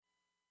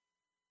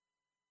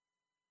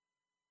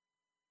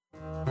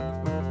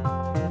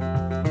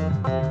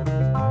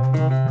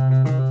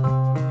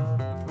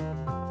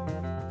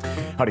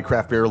Howdy,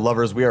 craft beer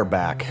lovers. We are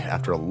back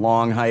after a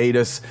long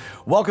hiatus.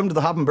 Welcome to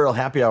the Hop and Barrel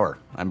Happy Hour.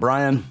 I'm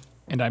Brian.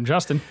 And I'm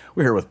Justin.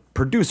 We're here with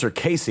producer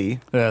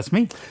Casey. That's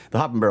me. The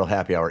Hop and Barrel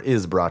Happy Hour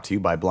is brought to you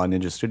by Blind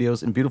Ninja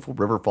Studios in beautiful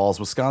River Falls,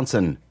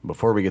 Wisconsin.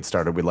 Before we get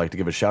started, we'd like to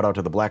give a shout out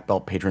to the Black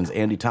Belt patrons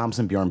Andy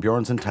Thompson, Bjorn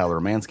Bjornson, Tyler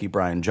Romansky,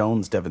 Brian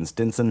Jones, Devin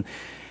Stinson,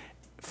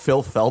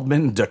 Phil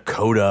Feldman,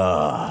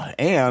 Dakota,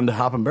 and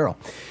Hop and Barrel.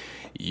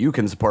 You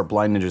can support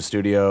Blind Ninja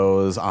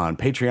Studios on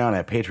Patreon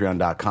at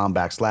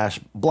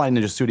patreon.com/Blind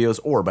Ninja Studios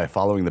or by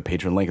following the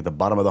Patreon link at the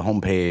bottom of the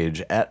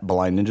homepage at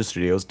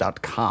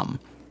blindninjastudios.com.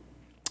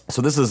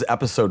 So this is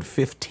episode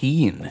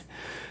 15,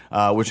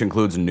 which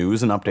includes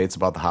news and updates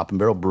about the Hop and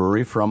Barrel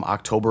Brewery from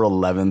October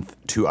 11th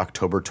to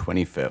October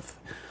 25th.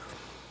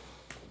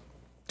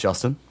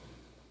 Justin?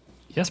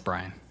 Yes,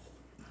 Brian.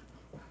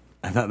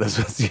 I thought this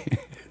was you.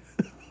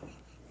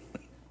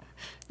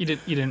 You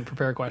didn't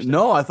prepare a question.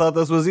 No, I thought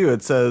this was you.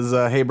 It says,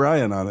 hey,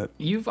 Brian on it.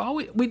 You've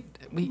always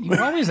you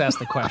always ask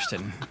the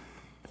question.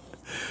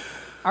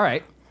 All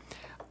right.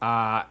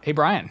 Hey,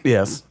 Brian.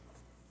 Yes.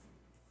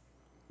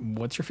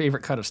 What's your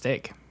favorite cut of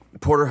steak?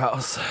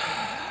 Porterhouse.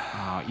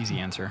 Oh, easy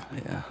answer.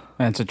 Yeah.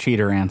 That's a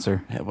cheater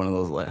answer. I had one of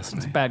those last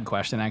night. Bad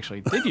question, actually.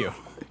 Did you?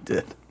 I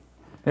did.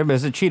 Yeah, but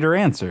it's a cheater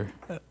answer.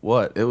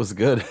 What? It was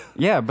good.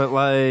 Yeah, but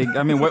like,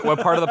 I mean, what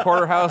part of the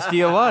porterhouse do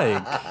you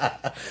like?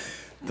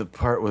 The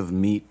part with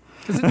meat.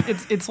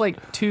 Because it's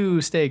like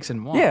two steaks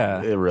in one.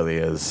 Yeah. It really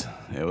is.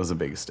 It was a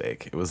big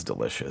steak. It was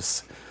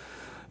delicious.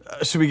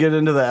 Should we get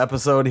into the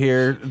episode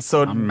here?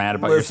 So I'm mad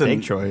about your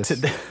steak choice.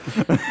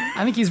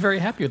 I think he's very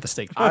happy with the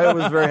steak. I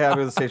was very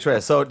happy with the steak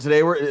choice. So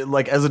today we're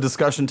like as a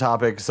discussion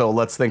topic. So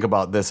let's think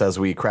about this as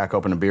we crack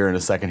open a beer in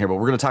a second here. But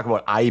we're going to talk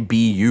about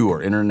IBU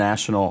or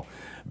International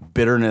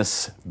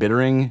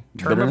Bittering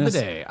Term of the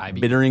day,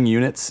 IBU. Bittering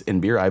units in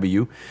beer,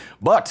 IBU.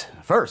 But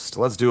first,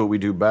 let's do what we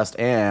do best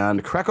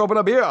and crack open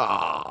a beer.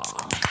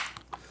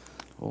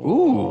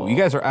 Ooh, you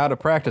guys are out of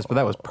practice, but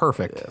that was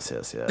perfect.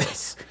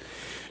 Yes.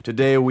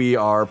 Today we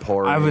are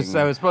pouring. I was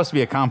supposed to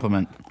be a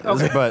compliment,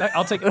 Okay, but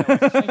I'll take it.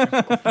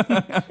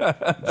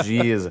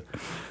 Jeez.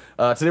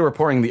 Today we're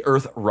pouring the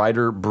Earth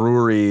Rider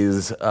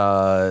Brewery's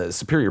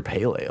Superior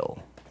Pale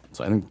Ale.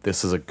 So I think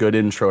this is a good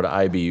intro to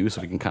IBU, so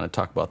we can kind of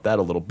talk about that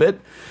a little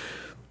bit.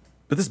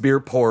 But this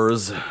beer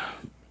pours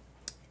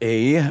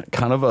a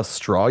kind of a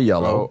straw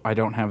yellow. I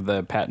don't have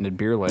the patented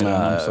beer light on.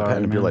 I'm sorry,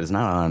 Patented beer man. light is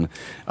not on.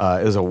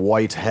 It is a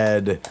white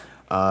head.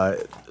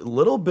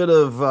 Little bit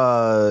of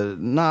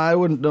don't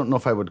know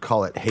if I would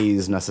call it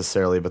haze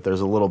necessarily, but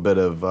there's a little bit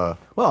of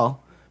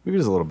maybe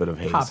there's a little bit of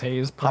haze. Hop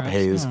haze, Hop perhaps,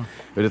 haze. yeah.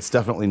 But it's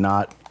definitely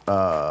not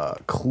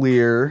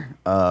clear.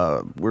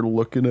 We're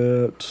looking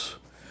at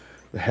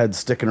the head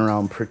sticking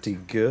around pretty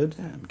good.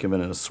 I'm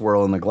giving it a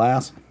swirl in the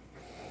glass.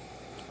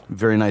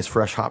 Very nice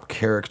fresh hop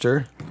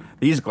character.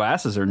 These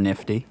glasses are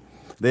nifty.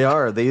 They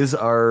are. These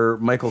are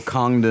Michael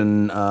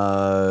Congdon,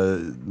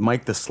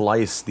 Mike the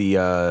Slice,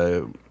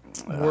 the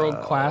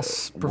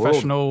World-class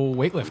professional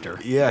weightlifter.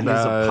 yeah, he's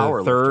a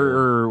power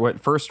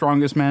First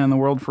strongest man in the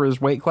world for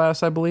his weight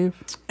class, I believe.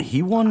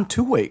 He won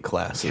 2 weight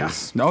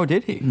classes. No,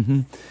 did he?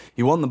 Mm-hmm.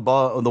 He won the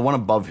one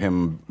above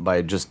him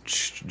by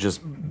just You're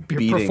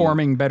beating.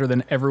 performing better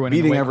than everyone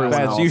beating in the weight everyone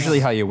class. That's else. usually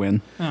how you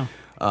win.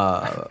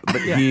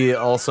 But he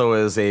also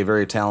is a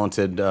very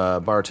talented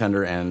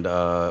bartender and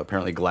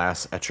apparently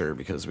glass etcher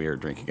because we are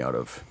drinking out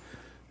of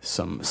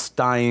some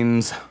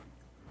steins.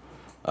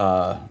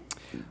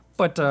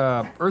 But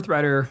Earth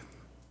Rider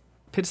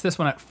pits this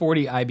one at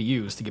 40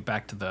 IBUs to get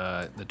back to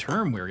the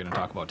term we were going to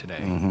talk about today.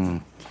 Mm-hmm.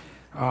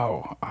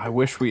 Oh, I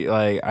wish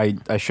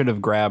I should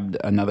have grabbed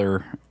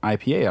another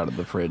IPA out of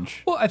the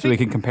fridge so we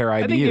can compare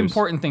IBUs. I think the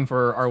important thing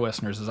for our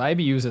listeners is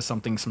IBUs is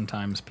something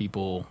sometimes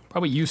people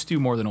probably used to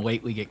more than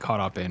lately get caught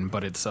up in,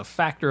 but it's a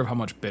factor of how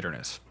much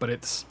bitterness. But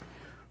it's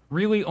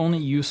really only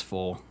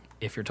useful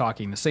if you're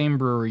talking the same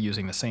brewery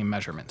using the same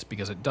measurements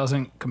because it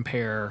doesn't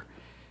compare.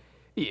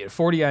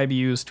 40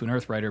 IBUs to an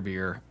Earth Rider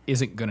beer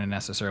isn't going to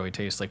necessarily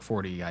taste like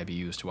 40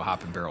 IBUs to a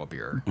Hop and Barrel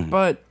beer.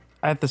 But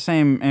with the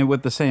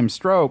same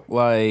stroke,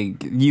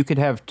 like you could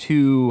have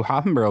 2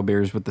 Hop and Barrel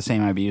beers with the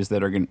same IBUs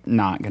that are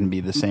not going to be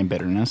the same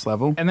bitterness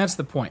level. And that's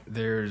the point.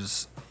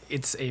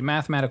 It's a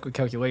mathematical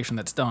calculation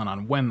that's done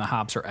on when the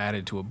hops are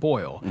added to a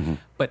boil. Mm-hmm.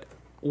 But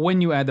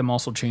when you add them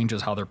also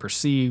changes how they're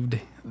perceived.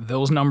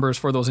 Those numbers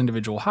for those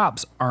individual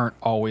hops aren't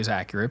always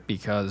accurate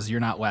because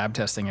you're not lab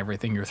testing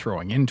everything you're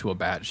throwing into a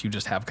batch. You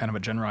just have kind of a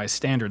generalized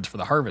standards for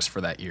the harvest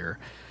for that year.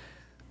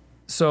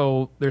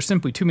 So there's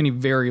simply too many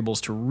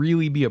variables to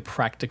really be a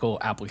practical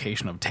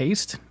application of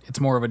taste. It's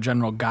more of a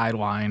general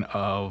guideline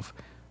of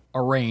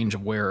a range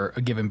of where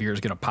a given beer is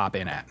going to pop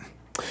in at.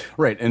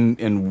 Right,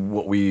 and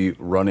what we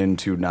run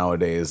into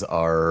nowadays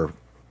are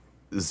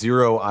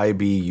 0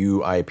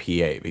 IBU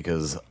IPA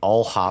because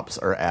all hops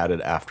are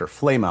added after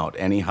flame out.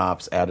 Any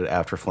hops added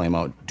after flame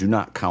out do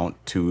not count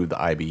to the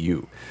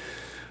IBU.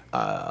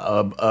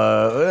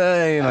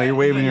 You're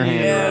waving your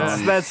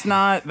hand around. That's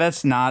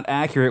not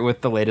accurate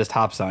with the latest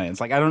hop science.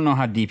 Like, I don't know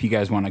how deep you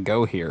guys want to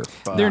go here.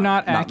 But They're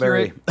not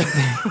very.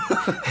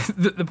 accurate.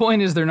 The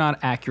point is they're not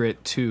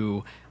accurate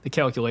to the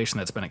calculation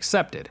that's been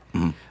accepted.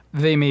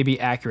 They may be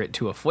accurate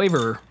to a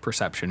flavor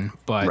perception,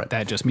 but Right.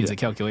 that just means the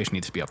calculation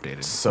needs to be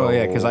updated. So Oh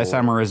yeah, because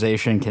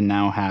isomerization can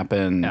now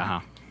happen.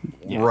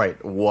 Right.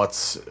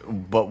 What's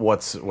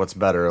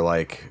better?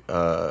 Like,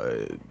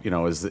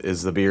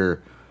 is the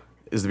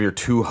beer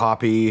too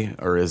hoppy,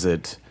 or is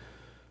it,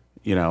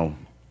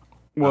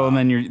 Well, and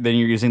then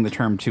you're using the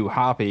term too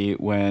hoppy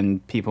when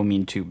people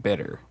mean too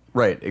bitter.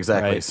 right?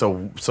 Exactly. Right.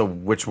 So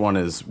which one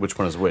is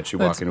which? You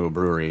walk into a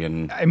brewery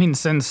and I mean,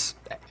 since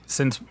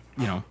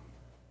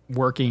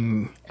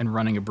working and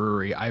running a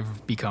brewery,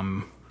 I've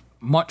become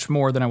much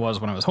more than I was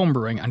when I was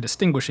homebrewing on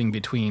distinguishing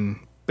between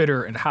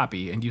bitter and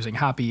hoppy, and using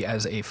hoppy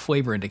as a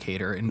flavor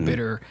indicator, and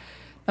bitter,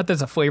 not that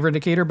it's a flavor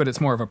indicator, but it's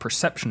more of a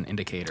perception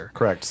indicator.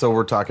 correct. So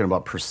we're talking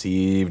about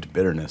perceived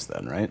bitterness,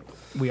 then, right?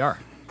 We are,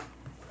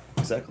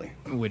 Exactly.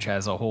 which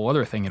has a whole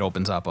other thing it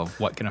opens up of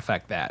what can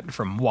affect that,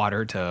 from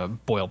water to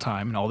boil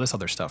time and all this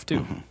other stuff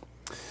too.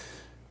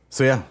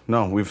 So yeah,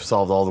 no, we've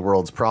solved all the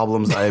world's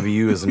problems.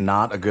 IBU is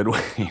not a good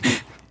way.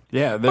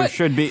 Yeah, there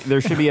should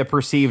be a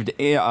perceived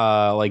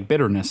like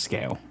bitterness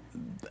scale,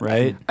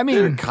 right? I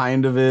There mean,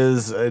 kind of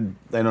is. I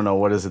don't know,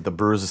 what is it? The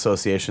Brewers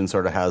Association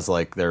sort of has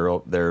like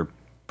their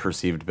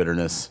perceived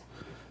bitterness.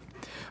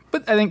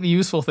 but I think the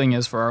useful thing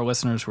is for our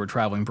listeners who are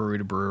traveling brewery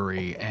to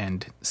brewery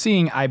and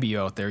seeing IBU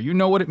out there, you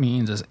know what it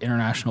means as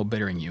International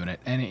Bittering Unit.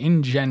 And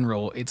in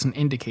general, it's an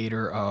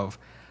indicator of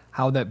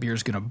how that beer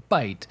is going to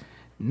bite,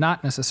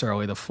 not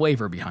necessarily the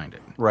flavor behind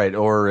it. Right,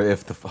 or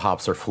if the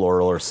hops are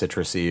floral or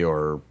citrusy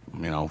or,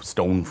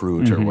 stone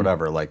fruit or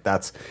whatever. Like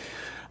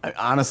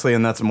honestly,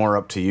 and that's more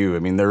up to you. I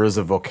mean, there is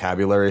a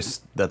vocabulary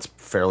that's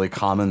fairly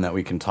common that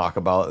we can talk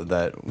about,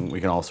 that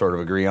we can all sort of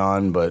agree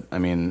on, but I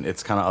mean,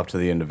 it's kind of up to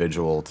the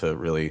individual to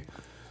really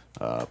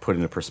put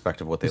into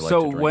perspective what they like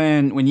So to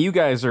drink. when you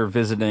guys are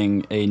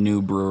visiting a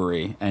new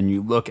brewery and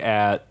you look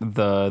at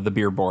the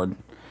beer board,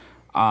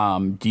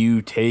 do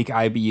you take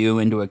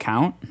IBU into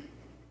account?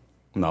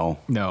 No.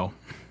 No.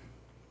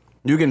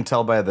 You can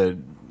tell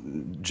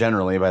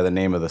generally by the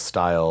name of the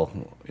style,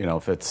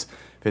 if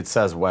it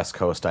says West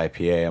Coast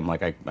IPA, I'm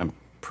like, I'm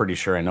pretty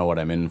sure I know what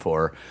I'm in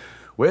for,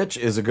 which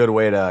is a good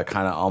way to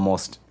kind of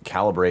almost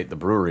calibrate the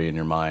brewery in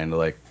your mind.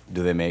 Like,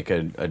 do they make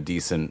a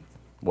decent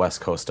West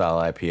Coast style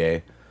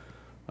IPA?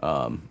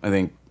 I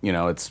think,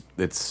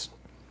 it's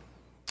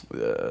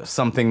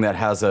something that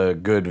has a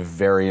good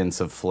variance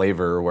of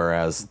flavor,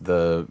 whereas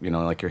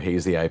like your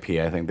hazy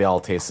IPA, I think they all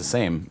taste the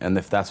same. And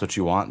if that's what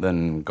you want,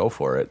 then go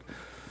for it.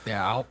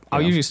 Yeah,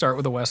 I'll usually start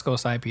with a West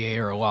Coast IPA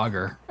or a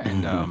lager,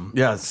 and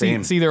Yeah,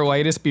 same. see their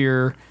lightest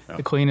beer,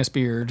 the cleanest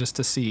beer, just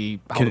to see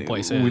how the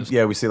place is.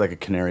 We see like a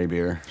canary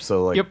beer.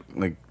 So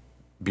like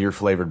beer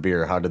flavored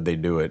beer. How did they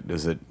do it?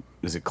 Is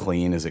it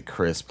clean? Is it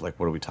crisp? Like,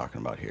 what are we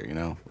talking about here?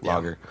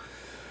 Lager.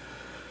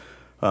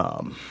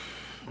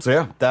 So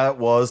yeah, that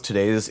was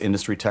today's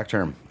industry tech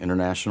term,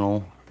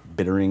 International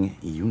Bittering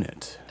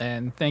Unit.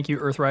 And thank you,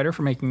 Earth Rider,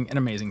 for making an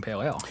amazing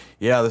pale ale.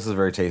 Yeah, this is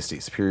very tasty.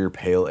 Superior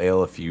Pale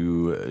Ale. If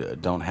you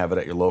don't have it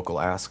at your local,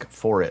 ask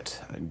for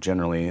it.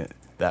 Generally,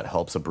 that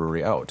helps a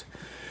brewery out.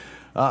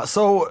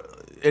 So,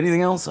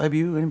 anything else,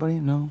 IBU? Anybody?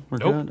 No? We're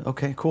Nope. good?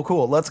 Okay,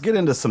 cool. Let's get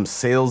into some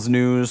sales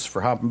news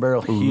for Hop and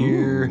Barrel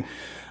here.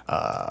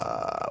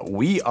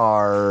 We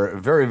are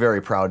very,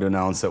 very proud to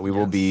announce that we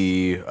will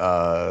be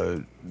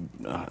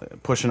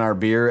pushing our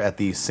beer at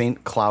the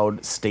St.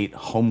 Cloud State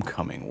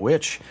Homecoming,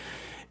 which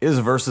is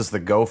versus the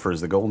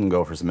Gophers, the Golden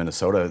Gophers of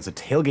Minnesota. It's a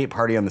tailgate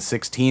party on the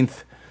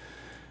 16th,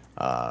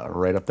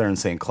 right up there in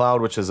St.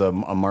 Cloud, which is a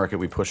market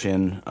we push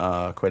in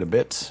quite a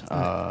bit.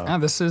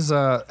 This is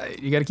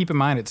you got to keep in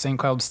mind it's St.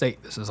 Cloud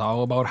State. This is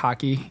all about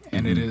hockey,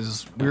 and it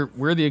is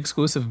we're the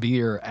exclusive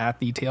beer at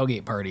the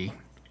tailgate party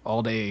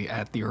all day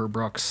at the Herb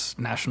Brooks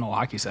National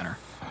Hockey Center.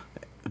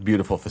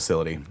 Beautiful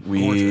facility. We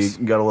Gorgeous.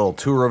 got a little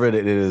tour of it.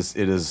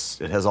 It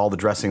has all the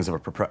dressings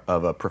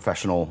of a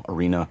professional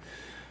arena.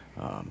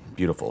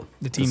 Beautiful.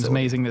 The team's facility.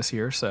 amazing this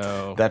year,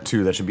 so That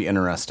too. That should be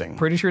interesting.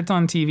 pretty sure it's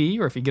on TV.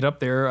 Or if you get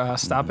up there,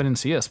 stop in and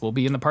see us. We'll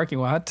be in the parking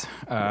lot.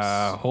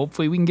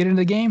 Hopefully, we can get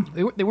into the game.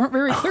 They weren't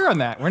very clear on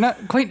that. We're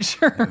not quite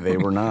sure. They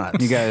were not.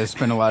 You guys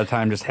spend a lot of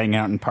time just hanging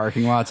out in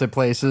parking lots at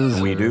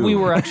places? We do. We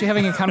were actually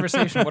having a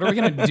conversation. What are we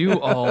going to do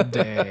all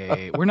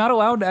day? We're not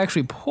allowed to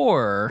actually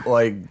pour.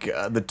 Like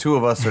the two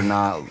of us are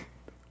not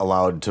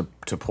allowed to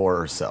pour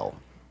or sell.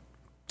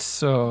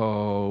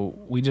 So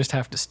we just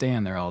have to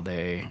stand there all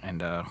day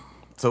and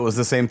So it was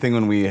the same thing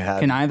when we had.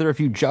 Can either of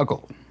you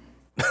juggle?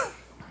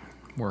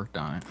 worked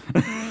on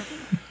it.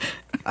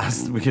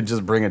 We could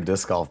just bring a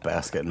disc golf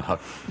basket and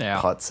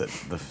putts at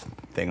the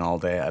thing all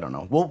day. I don't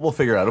know. We'll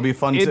figure it out. It'll be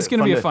fun. It's going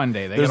to be a fun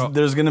day.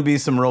 There's going to be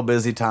some real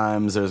busy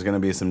times. There's going to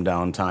be some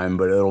downtime,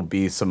 but it'll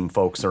be some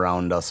folks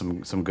around us,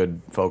 some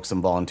good folks,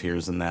 some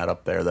volunteers and that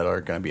up there that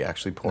are going to be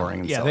actually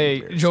pouring. And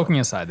selling beers, joking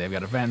aside, they've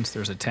got events.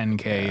 There's a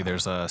 10K.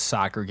 There's a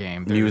soccer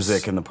game. There's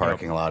music in the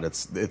parking lot.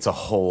 It's a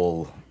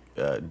whole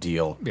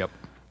deal. Yep.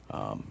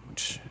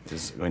 Which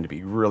is going to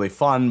be really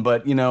fun.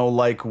 But,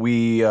 like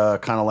we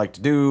kind of like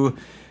to do,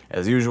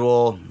 as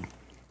usual,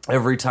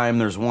 every time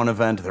there's one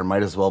event, there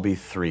might as well be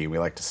three. We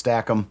like to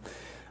stack them.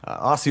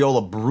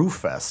 Osceola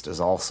Brewfest is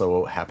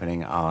also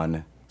happening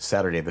on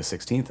Saturday the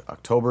 16th,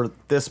 October,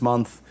 this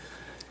month.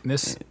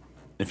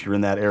 If you're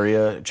in that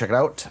area, check it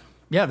out.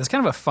 Yeah, this is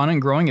kind of a fun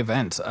and growing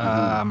event.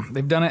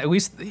 They've done it, at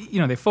least,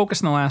 they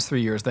focused in the last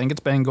 3 years. I think it's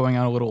been going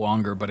on a little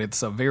longer, but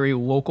it's a very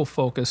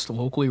local-focused,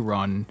 locally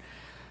run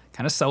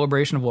kind of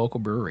celebration of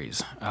local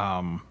breweries.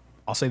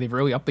 I'll say they've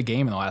really upped the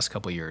game in the last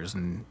couple of years,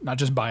 and not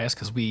just biased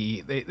because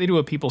they do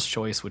a People's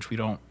Choice, which we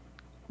don't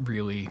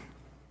really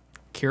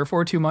care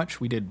for too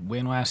much. We did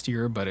win last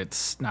year, but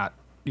it's not,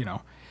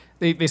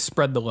 they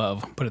spread the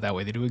love, put it that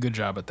way. They do a good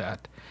job at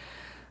that.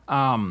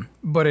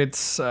 But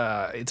it's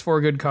for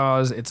a good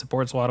cause. It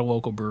supports a lot of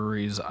local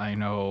breweries. I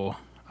know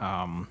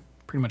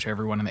pretty much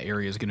everyone in the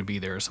area is going to be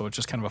there, so it's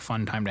just kind of a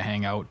fun time to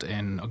hang out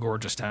in a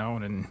gorgeous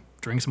town and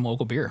drink some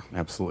local beer.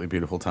 Absolutely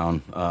beautiful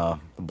town. The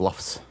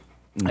Bluffs.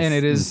 And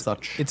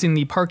it's in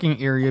the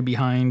parking area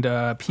behind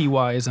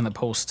PY's and the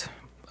post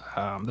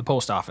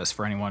office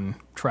for anyone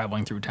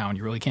traveling through town.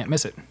 You really can't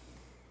miss it.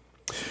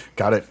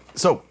 Got it.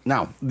 So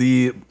now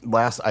the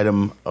last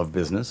item of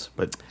business,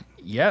 but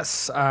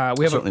yes, we have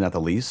certainly not the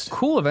least.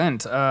 Cool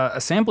event, a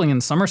sampling in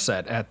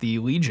Somerset at the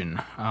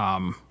Legion.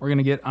 We're going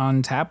to get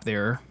on tap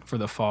there for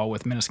the fall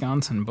with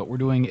Minnetonka, but we're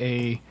doing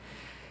a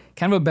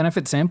kind of a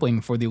benefit sampling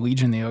for the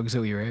Legion, the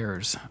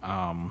Auxiliaries.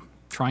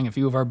 Trying a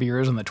few of our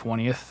beers on the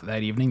 20th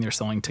that evening. They're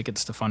selling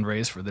tickets to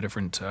fundraise for the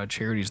different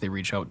charities they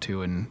reach out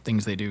to and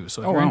things they do.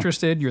 So if you're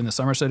interested, you're in the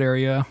Somerset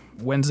area,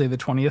 Wednesday the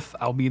 20th,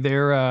 I'll be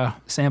there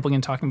sampling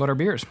and talking about our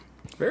beers.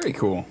 Very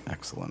cool.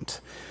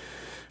 Excellent.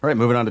 All right,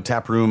 moving on to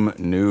taproom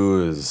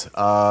news.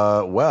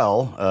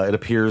 It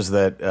appears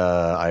that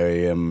I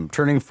am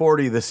turning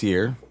 40 this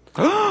year.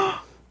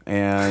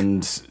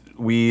 And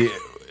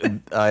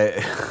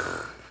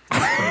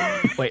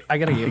Wait, I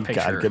gotta get a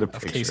picture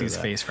of Casey's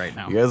face right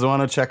now. You guys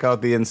want to check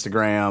out the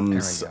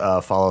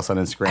Instagrams, follow us on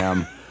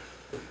Instagram,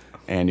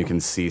 and you can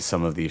see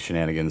some of the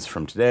shenanigans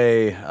from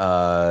today.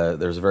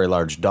 There's a very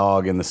large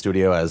dog in the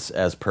studio,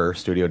 as per.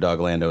 Studio Dog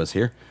Lando is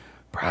here.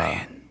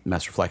 Brian.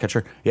 Master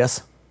Flycatcher.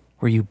 Yes?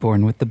 Were you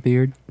born with the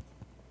beard?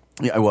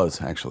 Yeah, I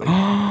was, actually.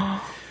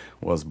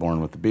 Was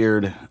born with the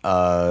beard.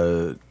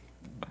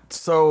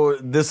 So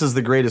this is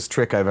the greatest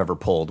trick I've ever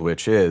pulled,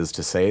 which is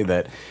to say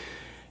that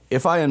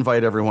if I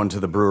invite everyone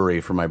to the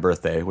brewery for my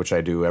birthday, which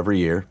I do every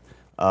year,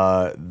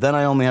 then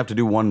I only have to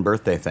do one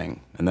birthday thing.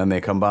 And then they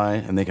come by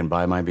and they can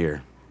buy my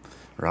beer.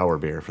 Or our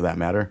beer, for that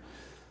matter.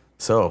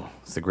 So,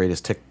 it's the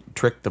greatest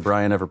trick that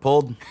Brian ever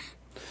pulled.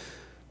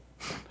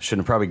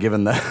 Shouldn't have probably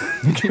given that.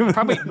 given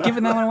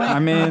that one away. I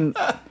mean,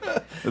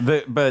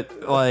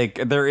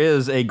 there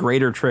is a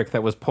greater trick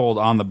that was pulled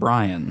on the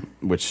Brian.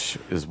 Which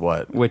is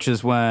what? Which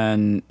is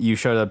when you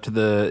showed up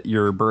to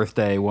your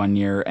birthday one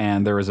year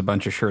and there was a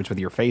bunch of shirts with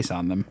your face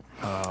on them.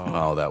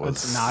 Oh, that was...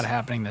 It's not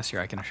happening this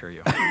year, I can assure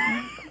you.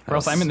 Or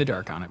else I'm in the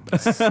dark on it.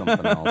 But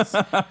something else.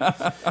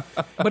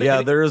 But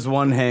yeah, there is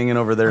one hanging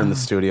over there in the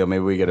studio.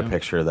 Maybe we get a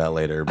picture of that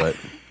later. But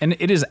and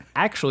it is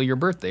actually your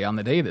birthday on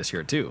the day this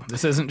year, too.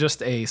 This isn't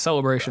just a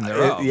celebration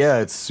thereof.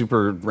 It's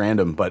super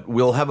random. But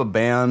we'll have a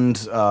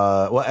band.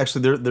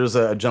 Actually, there's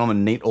a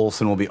gentleman, Nate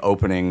Olson, will be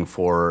opening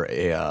for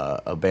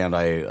a band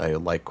I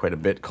like quite a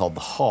bit called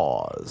The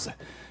Haws.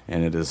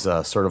 And it is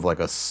sort of like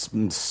a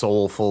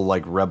soulful,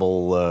 like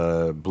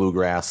rebel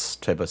bluegrass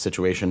type of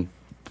situation.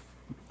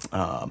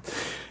 And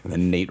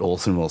then Nate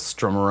Olson will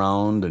strum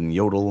around and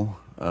yodel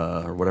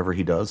or whatever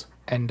he does.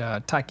 And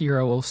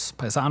Taqueria Los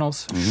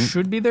Paisanos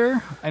should be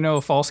there. I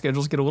know fall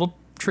schedules get a little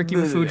tricky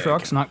with food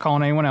trucks, not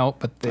calling anyone out,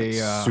 but they...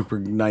 super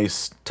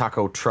nice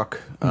taco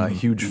truck,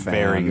 huge fan.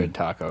 Very good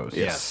tacos.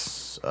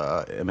 Yes.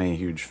 I'm a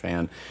huge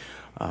fan.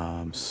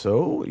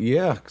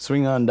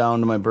 Swing on down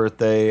to my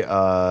birthday.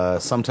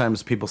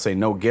 Sometimes people say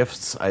no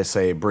gifts. I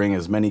say bring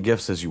as many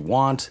gifts as you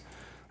want.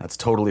 That's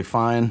totally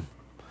fine.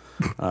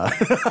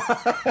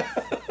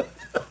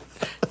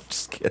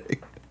 Just kidding.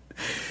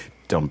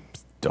 Don't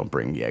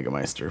bring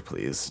Jägermeister,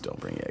 please. Don't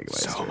bring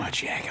Jägermeister. So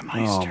much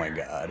Jägermeister. Oh my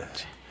God.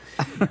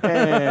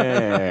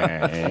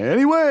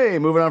 Anyway,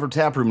 moving on from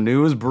taproom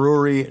news,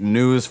 brewery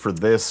news for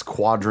this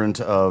quadrant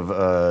of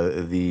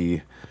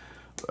this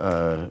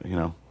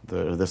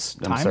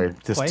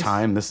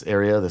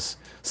area, this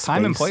space,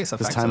 time and place.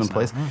 This time and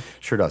place,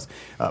 sure does.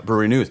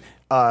 Brewery news.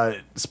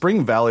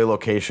 Spring Valley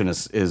location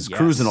is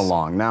cruising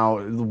along. Now,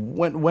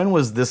 when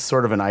was this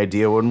sort of an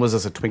idea? When was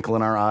this a twinkle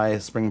in our eye,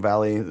 Spring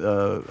Valley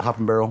Hop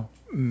and Barrel?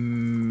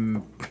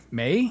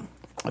 May?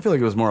 I feel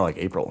like it was more like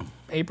April.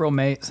 April,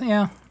 May. So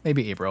yeah,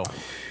 maybe April.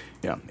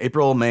 Yeah,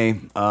 April, May.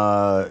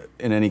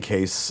 In any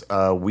case,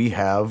 we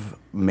have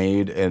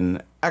made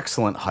an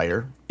excellent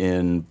hire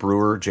in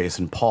brewer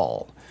Jason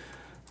Paul.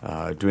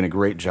 Doing a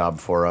great job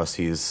for us.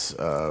 He's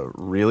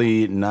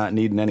really not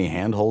needing any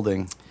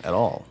hand-holding at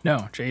all.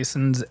 No,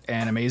 Jason's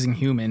an amazing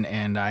human,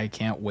 and I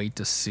can't wait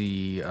to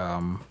see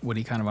what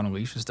he kind of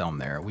unleashes down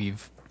there.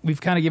 We've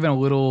kind of given a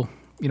little,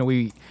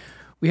 we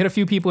had a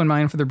few people in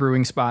mind for the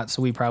brewing spot,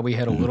 so we probably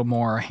had a little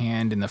more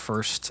hand in the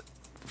first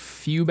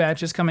few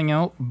batches coming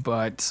out.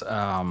 But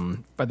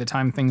by the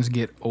time things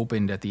get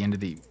opened at the end of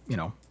the,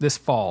 this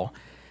fall,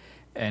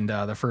 and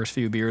the first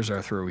few beers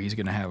are through, he's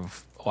going to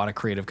have a lot of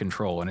creative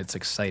control, and it's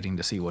exciting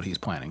to see what he's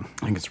planning.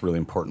 I think it's really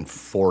important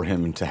for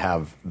him to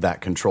have that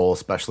control,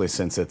 especially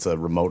since it's a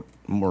more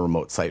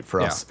remote site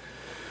for us.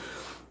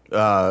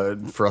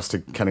 For us to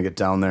kind of get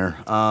down there.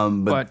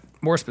 But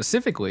more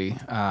specifically,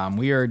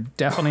 we are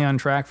definitely on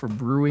track for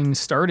brewing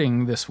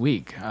starting this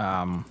week.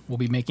 We'll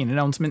be making an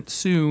announcement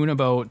soon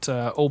about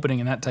opening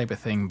and that type of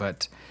thing,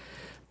 but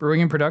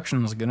brewing and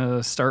production is going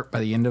to start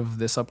by the end of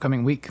this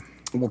upcoming week.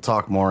 We'll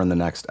talk more in the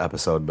next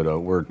episode, but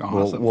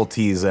we'll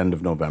tease end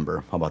of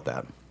November. How about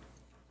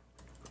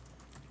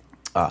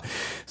that?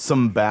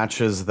 Some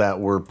batches that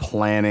we're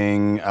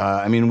planning.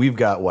 We've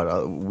got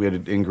we had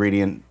an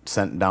ingredient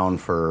sent down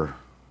for,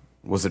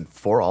 was it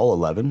for all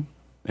 11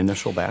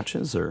 initial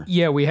batches? Or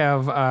yeah, we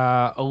have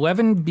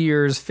 11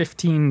 beers,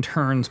 15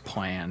 turns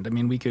planned.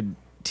 We could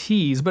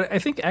tease, but I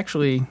think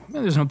actually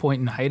there's no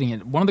point in hiding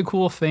it. One of the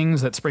cool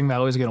things that Spring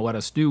Valley is going to let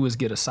us do is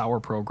get a sour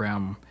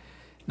program.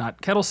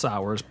 Not kettle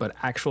sours, but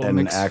actual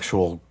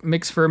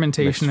mixed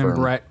fermentation and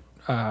Brett,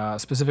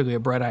 specifically a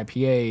Brett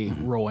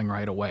IPA rolling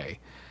right away.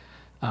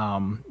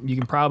 You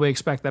can probably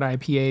expect that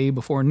IPA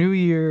before New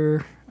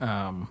Year.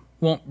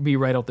 Won't be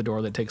right out the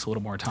door. That takes a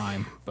little more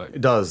time, but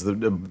it does. The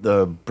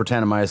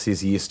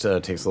Brettanomyces yeast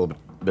takes a little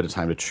bit of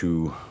time to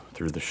chew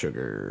through the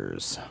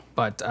sugars.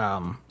 But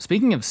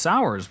speaking of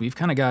sours, we've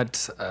kind of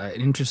got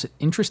an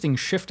interesting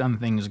shift on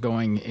things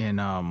going in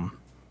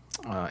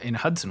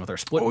Hudson with our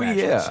split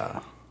batches.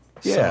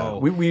 Yeah, so,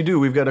 we do.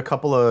 We've got a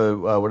couple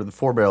of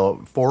four barrel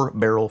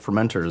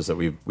fermenters that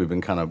we've been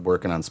kind of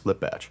working on split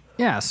batch.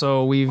 Yeah,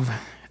 so we've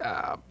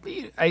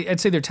I'd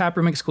say they're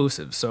taproom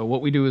exclusive. So what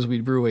we do is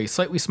we brew a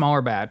slightly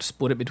smaller batch,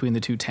 split it between the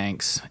two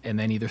tanks, and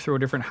then either throw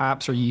different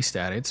hops or yeast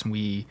at it. And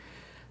we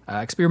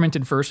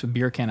experimented first with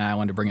Beer Can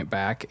Island to bring it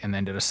back, and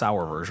then did a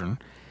sour version.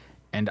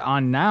 And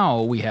on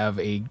now we have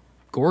a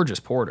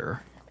gorgeous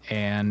porter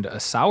and a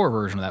sour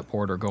version of that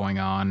porter going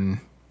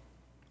on.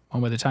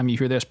 Well, by the time you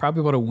hear this,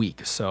 probably about a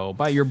week. So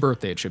by your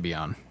birthday, it should be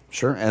on.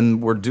 Sure,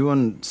 and we're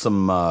doing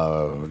some,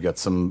 we've got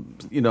some,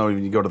 you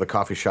go to the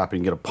coffee shop and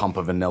you can get a pump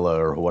of vanilla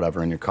or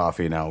whatever in your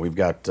coffee now. We've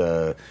got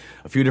a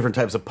few different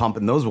types of pump,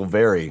 and those will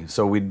vary.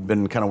 So we've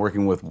been kind of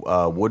working with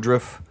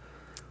Woodruff.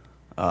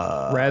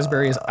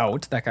 Raspberry is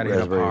out. That got hit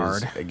up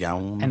hard.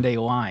 Again. And a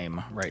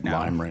lime right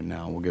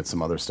now. We'll get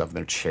some other stuff in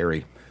there.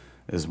 Cherry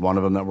is one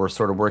of them that we're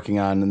sort of working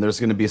on, and there's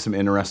going to be some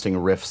interesting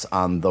riffs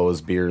on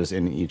those beers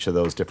in each of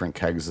those different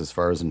kegs as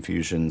far as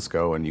infusions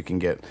go, and you can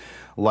get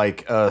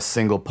like a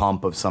single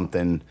pump of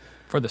something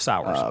for the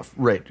sours.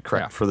 Right,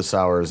 correct, yeah. For the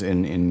sours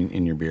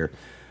in your beer.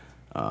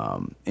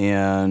 The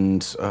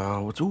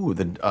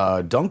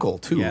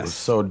Dunkel too. Yes.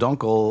 So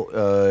Dunkel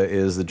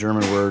is the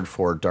German word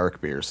for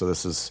dark beer. So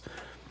this is,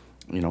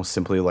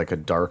 simply like a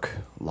dark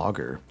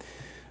lager.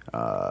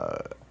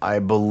 I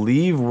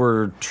believe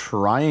we're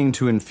trying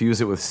to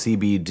infuse it with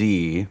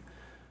CBD,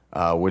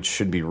 which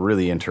should be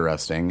really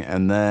interesting.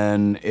 And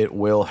then it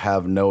will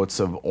have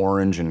notes of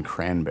orange and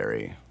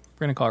cranberry.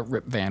 We're going to call it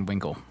Rip Van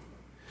Winkle.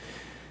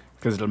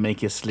 Because it'll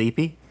make you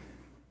sleepy?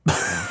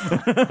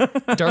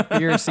 Dark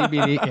beer,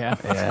 CBD, yeah.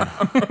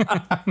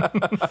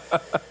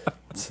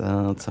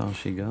 That's how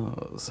she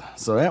goes.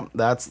 So, yeah,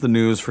 that's the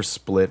news for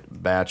split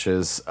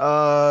batches.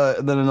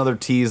 Then another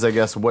tease, I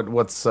guess.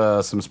 What's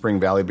some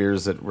Spring Valley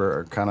beers that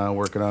we're kind of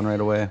working on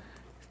right away?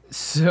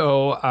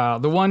 So,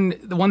 the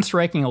one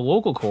striking a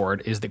local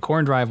chord is the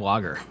Corn Drive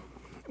Lager,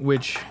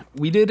 which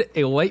we did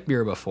a light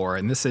beer before,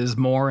 and this is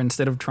more,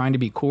 instead of trying to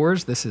be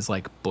Coors, this is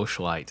like Busch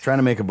Light. Trying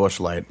to make a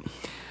Busch Light.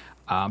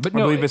 But I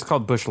believe it's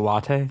called Busch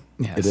Latte.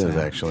 Yes, it is,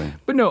 actually.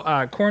 But no,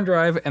 Corn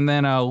Drive and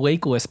then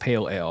Lakeless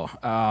Pale Ale.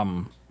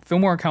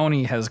 Fillmore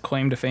County has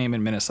claim to fame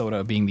in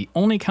Minnesota being the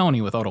only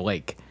county without a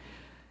lake.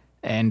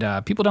 And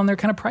people down there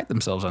kind of pride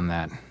themselves on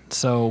that.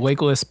 So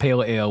Lakeless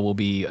Pale Ale will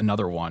be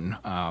another one.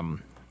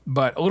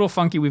 But a little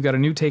funky. We've got a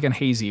new take on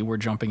hazy we're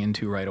jumping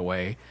into right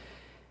away.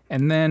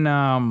 And then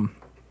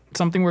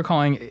something we're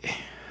calling,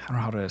 I don't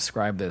know how to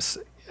describe this.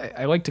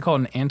 I like to call it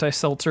an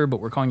anti-seltzer, but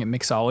we're calling it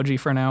mixology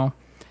for now.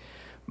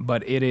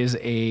 But it is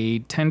a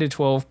 10 to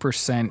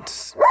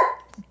 12%.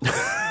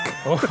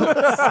 Oh,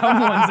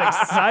 someone's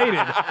excited.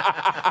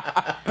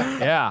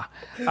 Yeah.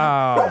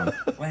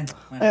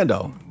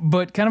 Ando.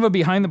 But kind of a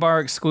behind-the-bar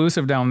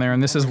exclusive down there,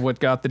 and this is what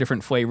got the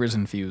different flavors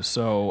infused.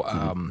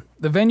 So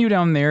the venue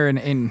down there,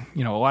 and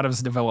a lot of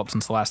us developed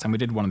since the last time we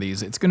did one of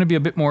these, it's going to be a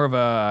bit more of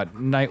a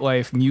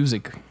nightlife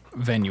music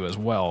venue as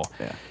well.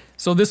 Yeah.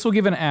 So this will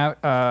give an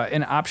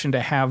option to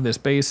have this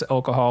base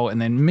alcohol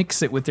and then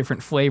mix it with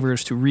different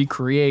flavors to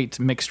recreate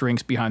mixed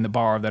drinks behind the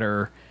bar that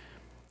are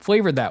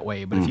flavored that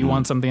way. But if you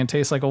want something that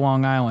tastes like a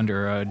Long Island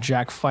or a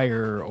Jack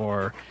Fire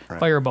or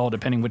Fireball,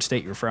 depending which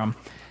state you're from,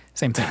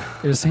 same thing.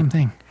 They're the same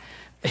thing.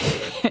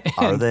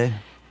 Are they?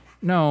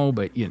 No,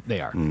 but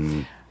they are.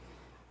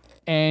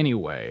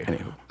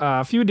 Anyway,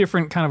 a few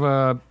different kind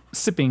of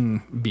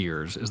sipping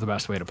beers is the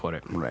best way to put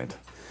it. Right.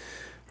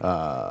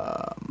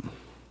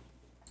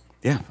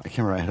 Yeah, I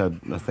can't remember. I had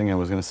a thing I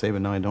was going to say,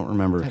 but now I don't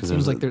remember. It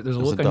seems like there's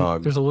a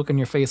look on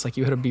your face like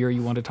you had a beer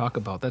you wanted to talk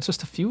about. That's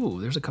just a few.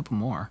 There's a couple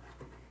more.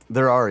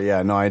 There are,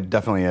 yeah. No, I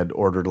definitely had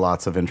ordered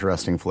lots of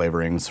interesting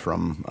flavorings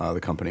from the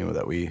company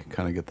that we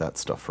kind of get that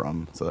stuff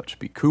from. So that should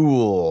be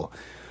cool.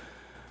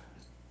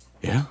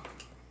 Yeah.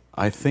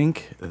 I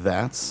think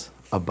that's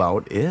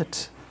about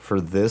it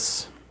for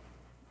this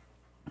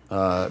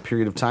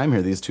period of time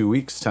here. These 2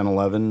 weeks, 10,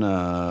 11,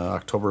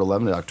 October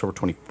 11 to October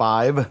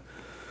 25.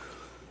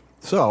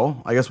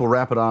 So I guess we'll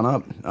wrap it on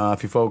up.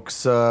 If you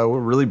folks, we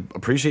really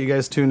appreciate you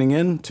guys tuning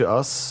in to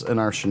us and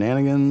our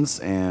shenanigans.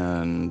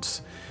 And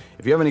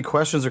if you have any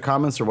questions or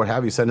comments or what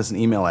have you, send us an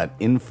email at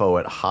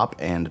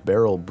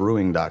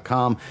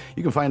info@hopandbarrelbrewing.com.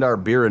 You can find our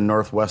beer in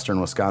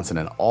northwestern Wisconsin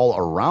and all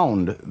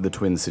around the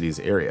Twin Cities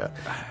area.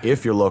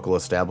 If your local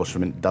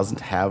establishment doesn't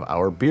have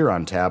our beer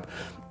on tap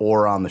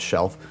or on the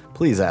shelf,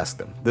 please ask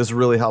them. This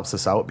really helps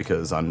us out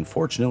because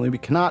unfortunately we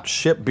cannot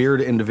ship beer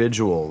to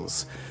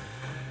individuals.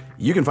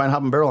 You can find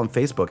Hop and Barrel on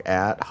Facebook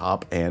at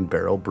Hop and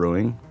Barrel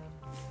Brewing.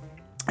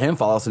 And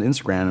follow us on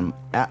Instagram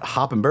at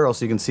Hop and Barrel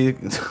so you can see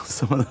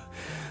some of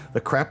the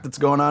crap that's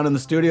going on in the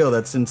studio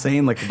that's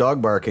insane, like the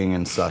dog barking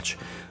and such.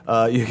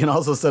 You can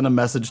also send a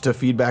message to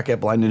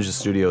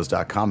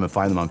feedback@blindninjastudios.com and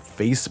find them on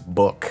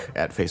Facebook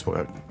at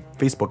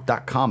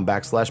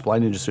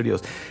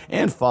facebook.com/blindninjastudios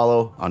and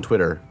follow on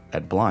Twitter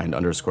at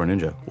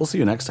blind_ninja. We'll see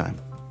you next time.